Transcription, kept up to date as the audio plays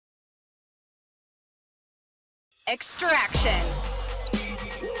Extraction.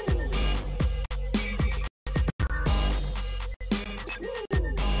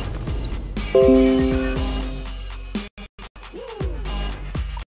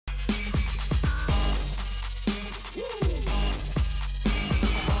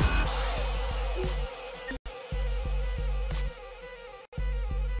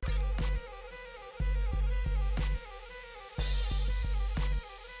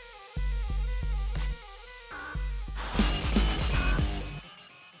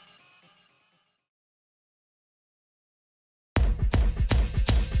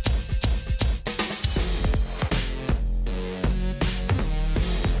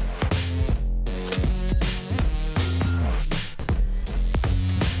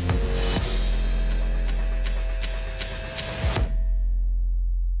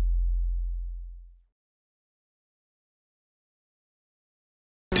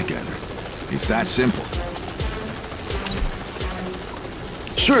 Together. It's that simple.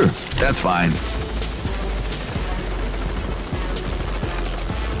 Sure, that's fine.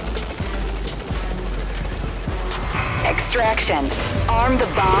 Extraction. Arm the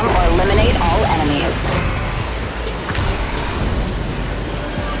bomb or eliminate all enemies.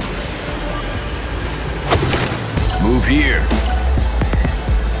 Move here.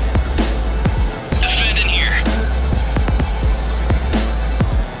 Defending here.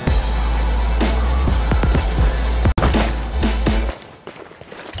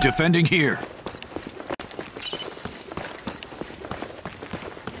 Defending here.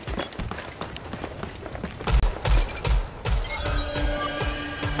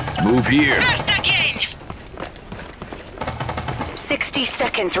 Move here. First again. 60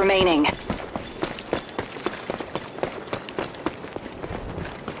 seconds remaining.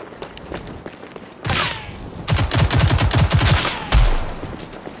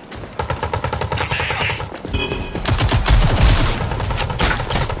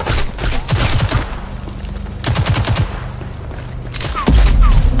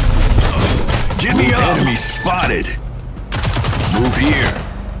 Get me up. Enemy spotted. Move here.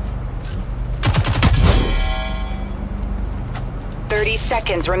 30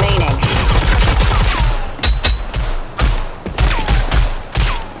 seconds remaining.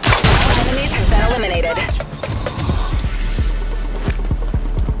 Enemies have been eliminated.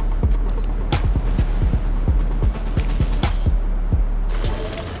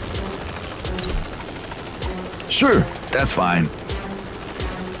 Sure, that's fine.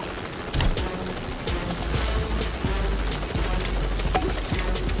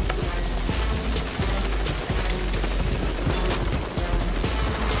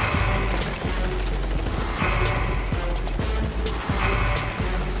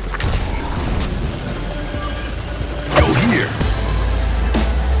 Go here.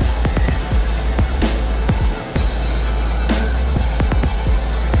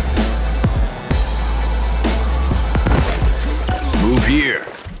 Move here.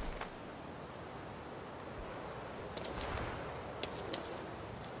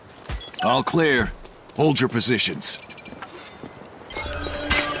 All clear. Hold your positions.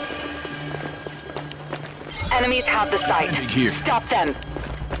 Enemies have the site. Standing here. Stop them.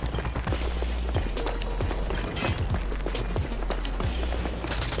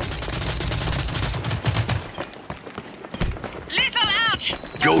 Lethal out.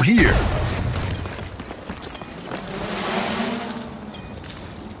 Go here.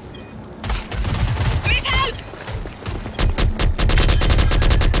 Need help.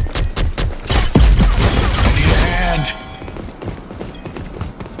 I need a hand.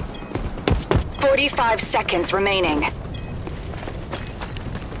 45 seconds remaining.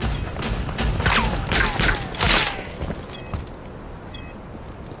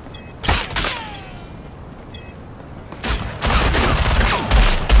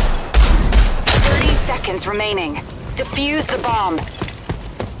 Seconds remaining. Defuse the bomb.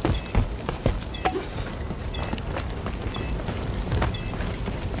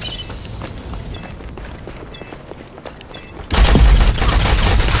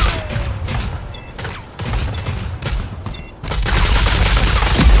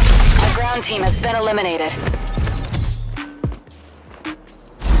 Our ground team has been eliminated.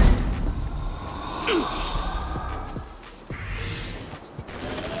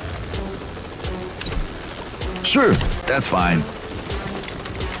 Sure, that's fine.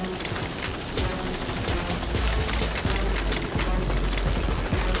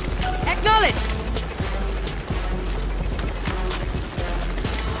 Acknowledged.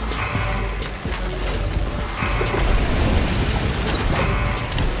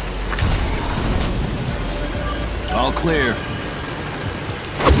 All clear.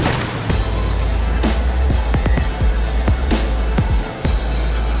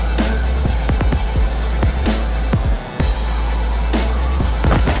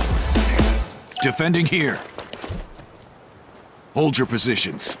 Defending here. Hold your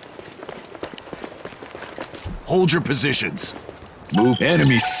positions. Hold your positions. Move.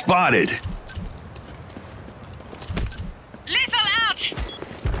 Enemy spotted. Lethal out!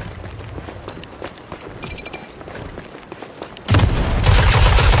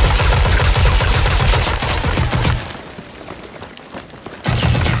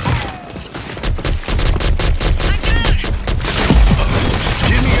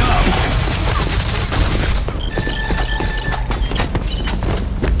 Give me up.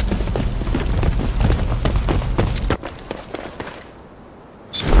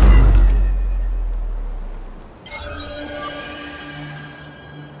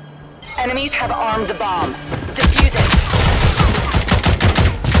 Enemies have armed the bomb. Defuse it.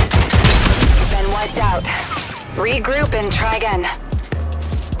 Been wiped out. Regroup and try again.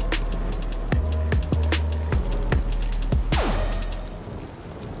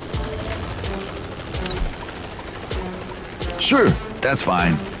 Sure, that's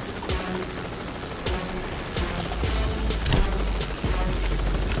fine.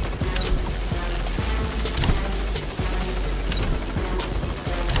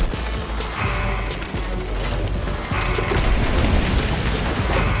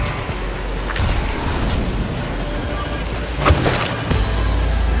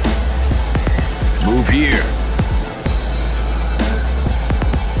 Move here.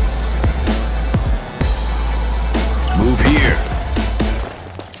 Move here.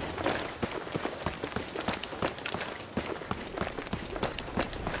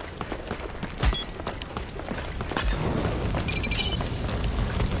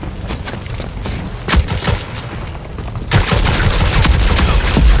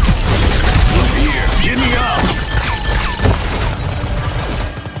 Move here. Get me up.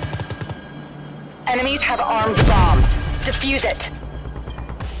 Enemies have armed the bomb. Defuse it.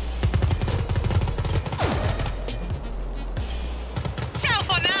 Ciao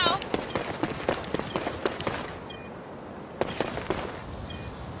for now!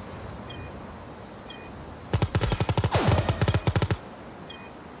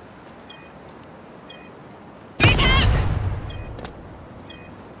 Need help!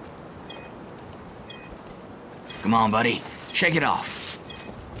 Come on, buddy. Shake it off.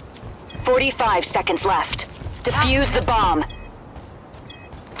 45 seconds left. Defuse the bomb.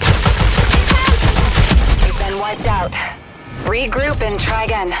 You've been wiped out. Regroup and try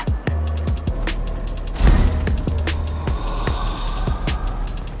again.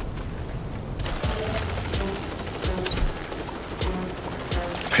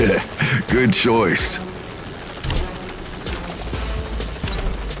 Good choice.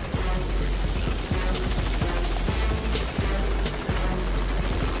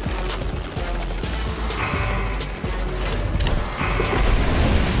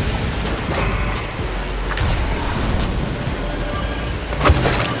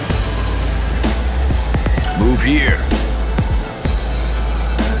 Move here.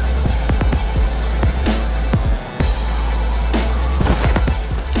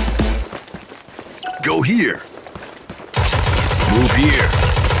 Go here. Move here.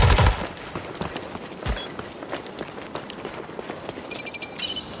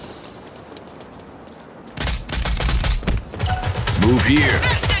 Move here.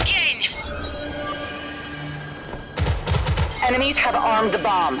 First again! Enemies have armed the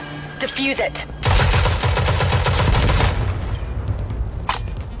bomb. Defuse it.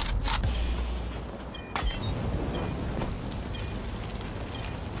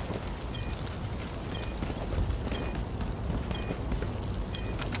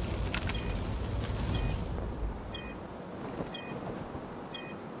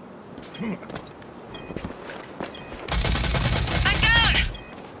 I'm down!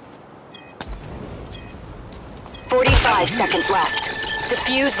 45 seconds left.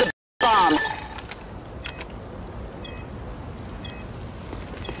 Defuse the bomb.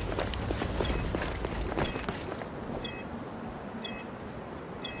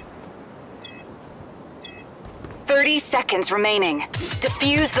 Thirty seconds remaining.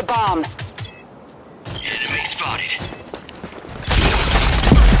 Defuse the bomb. Enemy spotted.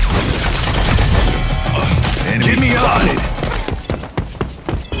 Enemy Get me up. spotted.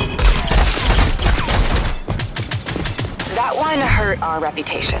 That one hurt our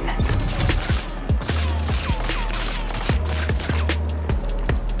reputation.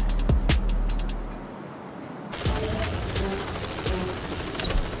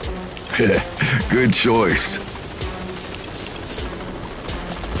 Good choice.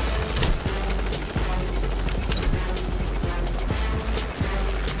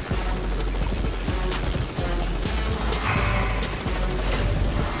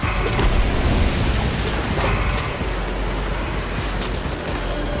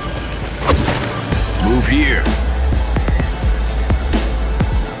 Move here.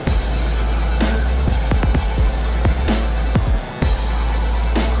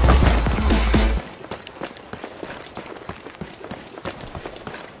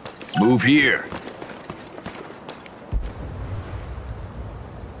 Move here.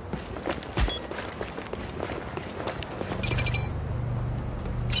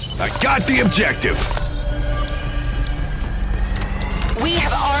 I got the objective. We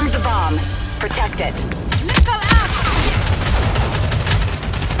have armed the bomb. Protect it. Missile out!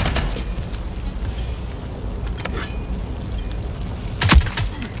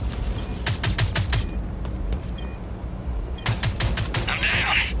 I'm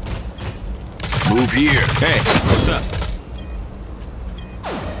down. Move here. Hey, what's up?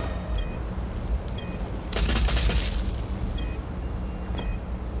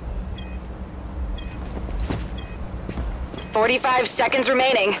 "45 seconds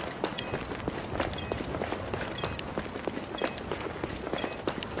remaining.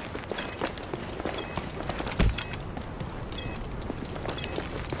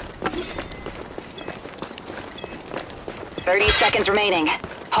 "30 seconds remaining.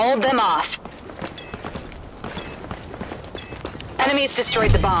 Hold them off. Enemies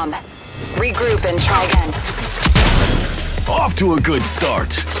destroyed the bomb. Regroup and try again. Off to a good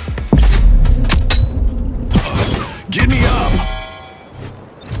start. Get me up.